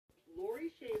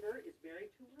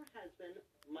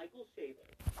Michael Shaver.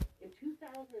 In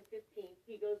 2015,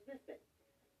 he goes missing.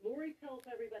 Lori tells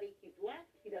everybody he's left,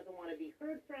 he doesn't want to be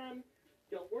heard from,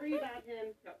 don't worry about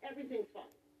him, everything's fine.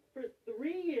 For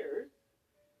 3 years,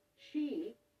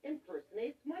 she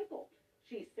impersonates Michael.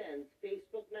 She sends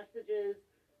Facebook messages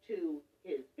to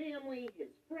his family,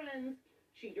 his friends,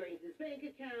 she drains his bank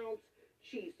accounts,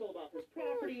 she sold off his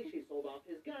property, she sold off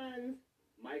his guns.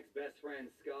 Mike's best friend,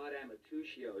 Scott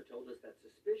Amatuccio, told us that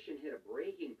suspicion hit a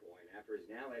breaking point after his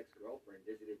now ex-girlfriend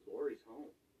visited Lori's home.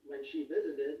 When she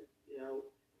visited,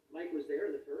 Mike was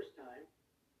there the first time,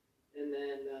 and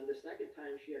then the second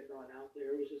time she had gone out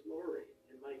there, it was just Lori,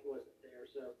 and Mike wasn't there,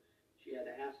 so she had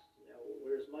to ask,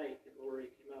 where's Mike? And Lori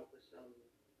came up with some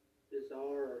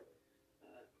bizarre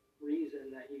reason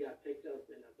that he got picked up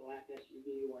in a black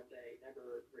SUV one day,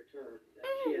 never returned. That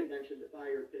she had mentioned the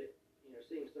fire pit,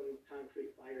 seeing some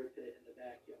concrete fire pit in the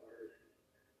backyard.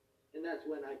 And that's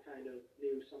when I kind of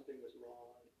knew something was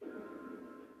wrong.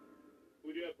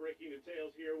 We do have breaking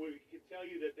details here. We can tell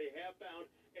you that they have found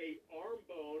a arm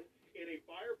bone in a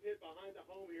fire pit behind the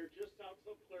home here just south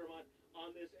of Claremont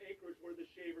on this acreage where the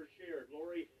Shavers shared,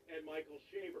 Lori and Michael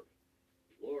Shaver.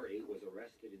 Lori was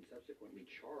arrested and subsequently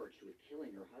charged with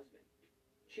killing her husband.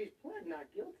 She's pled not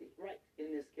guilty, Right.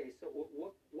 in this case. So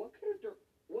what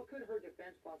could her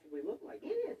defense possibly look like?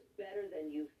 It is better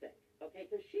than you think, okay?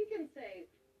 Because she can say,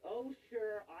 oh,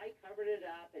 sure, I covered it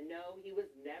up, and no, he was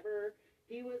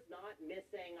not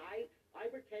missing. I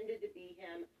pretended to be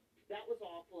him. That was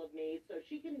awful of me. So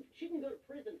she can go to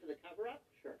prison for the cover-up.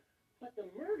 Sure. But the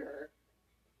murder,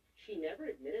 she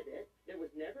never admitted it. There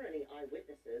was never any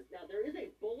eyewitnesses. Now, there is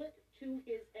a bullet to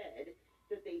his head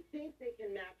that they think they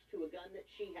can match to a gun that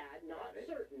she had. Not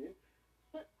certain.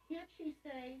 But can't she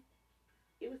say,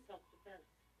 it was self-defense.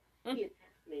 He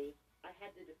attacked me. I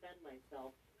had to defend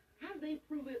myself. How do they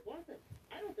prove it wasn't?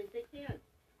 I don't think they can.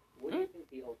 What do you think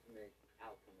the ultimate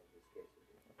outcome of this case will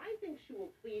be? I think she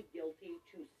will plead guilty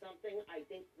to something. I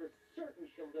think for certain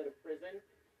she'll go to prison.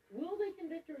 Will they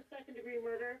convict her of second-degree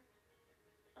murder?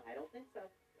 I don't think so.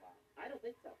 Wow. I don't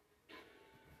think so.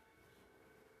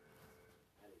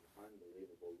 That is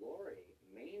unbelievable. Lori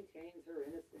maintains her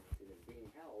innocence and is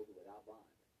being held without bond.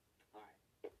 All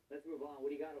right, let's move on. What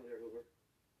do you got over there, Hoover?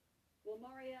 Well,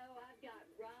 Mario, I've got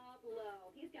Rob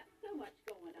Lowe. He's got so much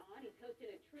going on. He's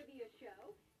hosted a trivia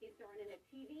show. He's starring in a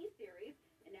TV series,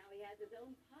 and now he has his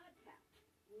own podcast.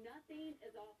 Nothing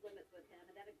is off limits with him,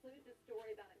 and that includes a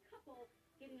story about a couple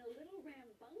getting a little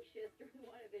rambunctious during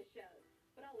one of his shows.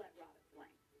 But I'll let Rob explain.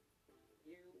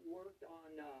 You worked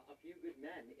on A Few Good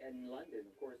Men in London,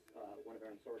 of course, one of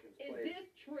Aaron Sorkin's Is plays. this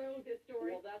true, this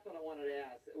story? Well, that's what I wanted to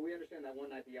ask. We understand that one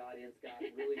night the audience got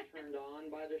really turned on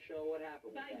by the show. What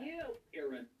happened with By that? you.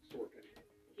 Aaron Sorkin.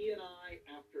 He and I,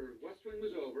 after West Wing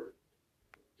was over,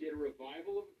 did a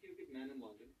revival of A Few Good Men in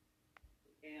London.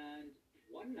 And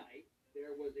one night,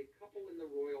 there was a couple in the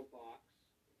royal box.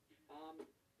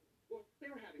 Well,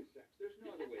 they were having sex. There's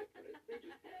no other way to put it. They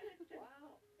just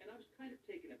Wow. and I was kind of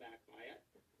taken aback by it,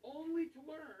 only to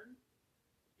learn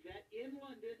that in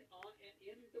London,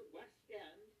 in the West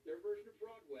End, their version of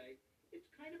Broadway, it's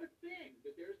kind of a thing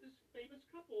that there's this famous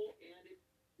couple, and if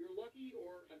you're lucky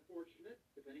or unfortunate,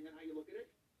 depending on how you look at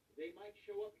it, they might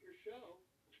show up at your show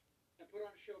and put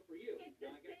on a show for you. It's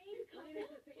the Now, I guess same couple?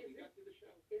 So we got through the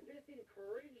show. Is this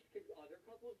encouraged? Could other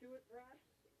couples do it, perhaps?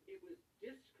 It was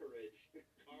discouraged.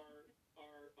 Our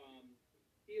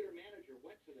theater manager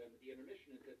went to them at the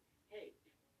intermission and said, hey,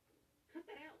 cut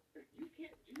that out. You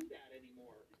can't do that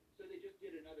anymore. So they just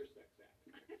did another sex act.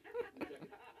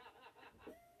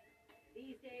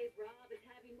 These days, Rob is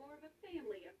having more of a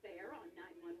family affair on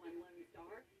 911 Lone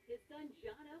Star. His son,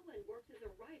 John Owen, works as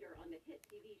a writer on the hit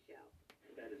TV show.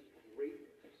 That is great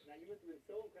news. Now, you must have been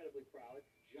so incredibly proud.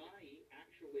 Johnny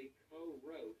actually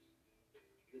co-wrote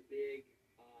the big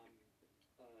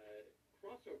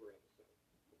crossover episode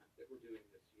that we're doing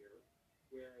this year,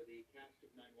 where the cast of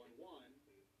 911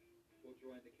 will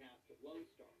join the cast of Lone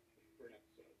Star for an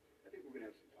episode. I think we're going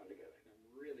to have some fun together. And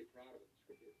I'm really proud of it. The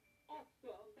script is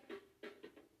awesome.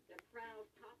 The proud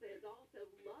papa is also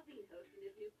loving hosting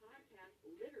his new podcast,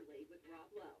 Literally, with Rob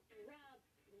Lowe. Rob,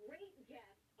 great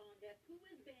guest on this. Who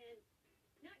has been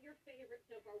not your favorite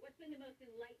so far? What's been the most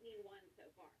enlightening one so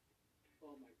far?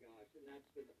 Oh my gosh, and that's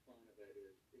been the fun of it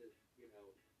is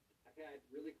I've had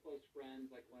really close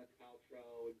friends like Gwyneth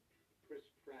Paltrow and Chris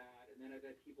Pratt, and then I've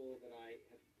had people that I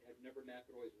have never met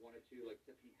but always wanted to, like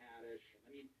Tiffany Haddish. I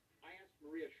mean, I asked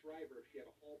Maria Shriver if she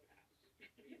had a hall pass.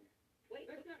 I mean, Wait,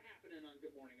 That's not happening on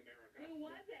Good Morning America. who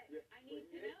was it? Yeah. I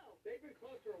need to know. They've been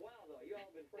close for a while, though. You all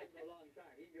have been friends for a long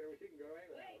time. She can go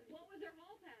right with that Wait, one. what was her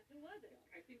hall pass? Who was it?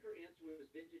 I think her answer was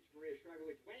vintage Maria Shriver,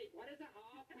 which, wait, what is a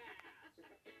hall pass?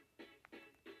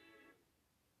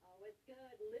 Oh, it's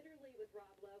good. Literally with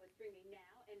Rob Lowe is streaming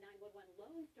now, and 911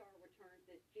 Lone Star returns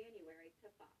this January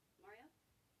to Fox. Mario?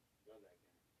 Love that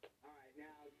guy. All right,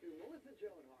 now to Melissa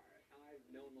Joan Hart. I've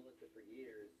known Melissa for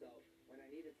years, so when I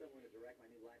needed someone to direct my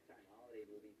new Lifetime holiday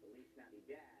movie, Feliz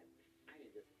Navidad, I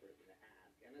needed just a person to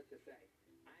ask. And let's just say,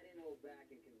 I didn't hold back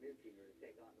in convincing her to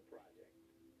take on the project.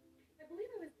 I believe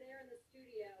I was there in the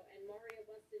studio, and Mario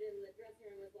busted in the dressing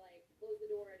room, was like, closed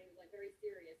the door, and he was like very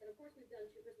serious. And of course, we've done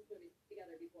 2 Christmas movies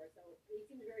together before, so he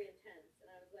seemed very intense. And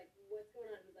I was like, what's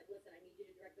going on? He was like, listen, I need you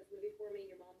to direct this movie for me.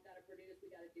 Your mom's got to produce. We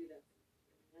got to do this.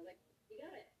 And I was like, you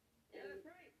got it. Yeah, And that's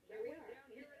right. here That we went are. down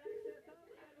here at Access. Oh,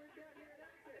 that went down here at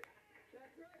Access.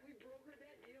 That's right. We brokered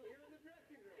that deal here in the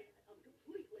dressing room. I'm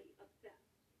completely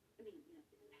obsessed. I mean,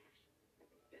 you know, it's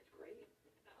passion. That's great.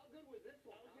 How good was this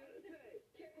one? I was going to say.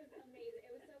 It was amazing.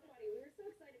 It was so funny. We were so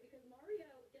excited because Mario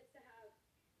gets to have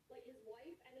like his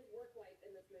wife and his work wife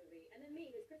in this movie, and then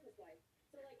me, his Christmas wife.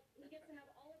 So like he gets to have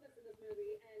all of us in this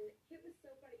movie, and Kit was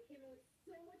so funny. He came in with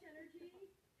so much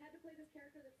energy. Had to play this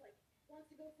character that's like wants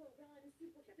to go for a run,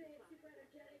 super fit, super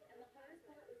energetic, and the hardest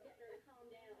part was getting her to calm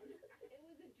down. It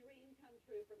was a dream come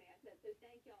true for me. I said, so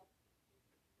thank y'all.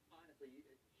 Honestly,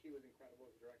 she was incredible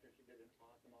as a director. She did an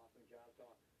awesome, awesome job. So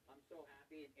I'm so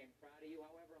happy and proud of you.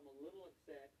 However, I'm a little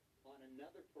upset on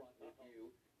another front with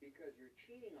you because you're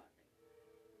cheating on me.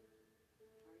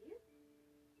 Are you?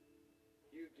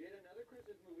 You did another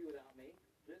Christmas movie without me.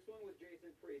 This one with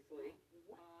Jason Priestley.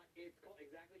 It's called,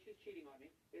 exactly, she's cheating on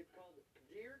me. It's called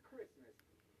Dear Christmas.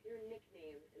 Your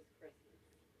nickname is Christmas.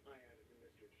 I added a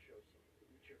Mr. to show some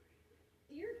maturity.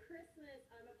 Dear Christmas,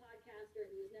 I'm a podcaster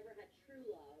who has never had true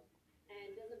love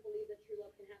and doesn't believe that true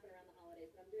love can happen around the holidays.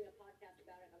 But I'm doing a podcast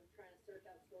about it. I'm trying to search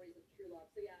out stories of true love.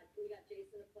 So yeah, we got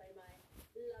Jason to play my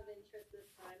love interest this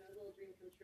time.